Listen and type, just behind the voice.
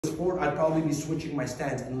sport, I'd probably be switching my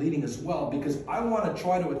stance and leading as well, because I want to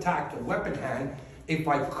try to attack the weapon hand if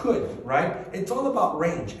I could, right? It's all about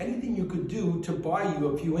range. Anything you could do to buy you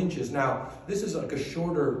a few inches. Now, this is like a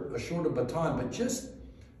shorter baton, but just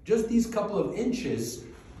these couple of inches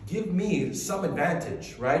give me some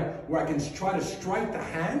advantage, right? Where I can try to strike the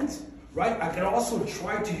hand, right? I can also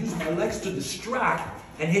try to use my legs to distract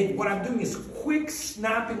and hit. What I'm doing is quick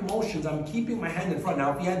snapping motions. I'm keeping my hand in front.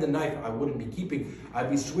 Now, if you had the knife, I wouldn't be keeping.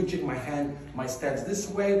 I'd be switching my stance this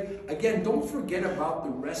way. Again, don't forget about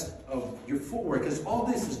the rest of your footwork, because all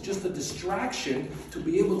this is just a distraction to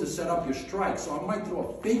be able to set up your strike. So I might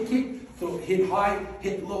throw a fake kick, hit high,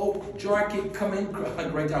 hit low, jar kick, come in.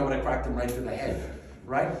 Right down when I cracked him right to the head,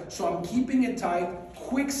 right? So I'm keeping it tight,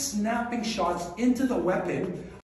 quick snapping shots into the weapon.